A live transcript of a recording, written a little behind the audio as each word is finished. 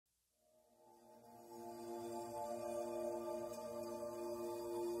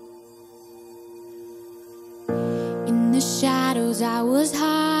I was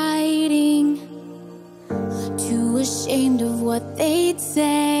hiding, too ashamed of what they'd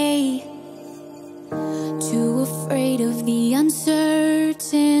say, too afraid of the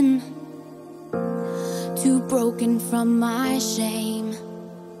uncertain, too broken from my shame.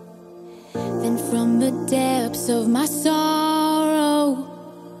 Then from the depths of my sorrow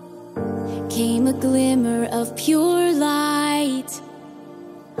came a glimmer of pure light,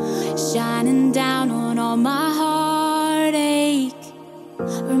 shining down on all my heartache,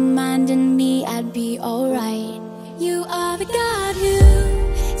 reminding me I'd be alright. You are the God who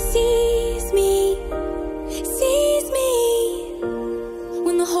sees me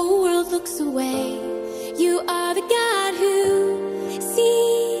when the whole world looks away. You are the God who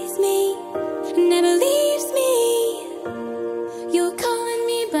sees me, never leaves me. You're calling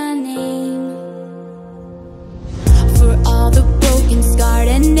me by name. For all the broken, scarred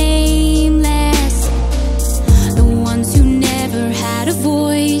and nameless, the ones who never had a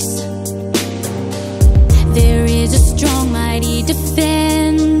voice, there is a strong, mighty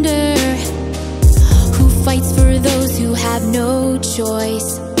defender who fights for those who have no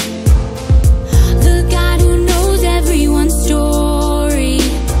choice. The God who knows everyone's story,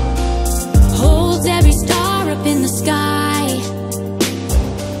 holds every star up in the sky,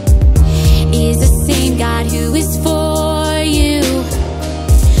 is the same God who is for you.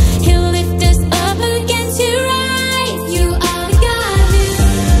 He'll lift us up again to rise. You are the God who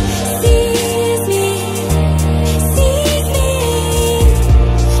sees me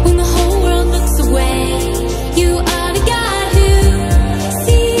when the whole world looks away. You are the God who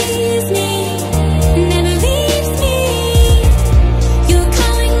sees me, never leaves me. You're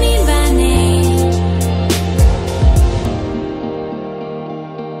calling me by name.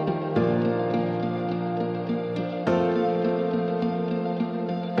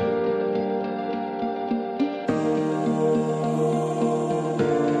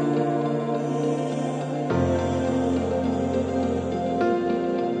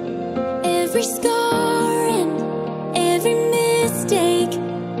 Every scar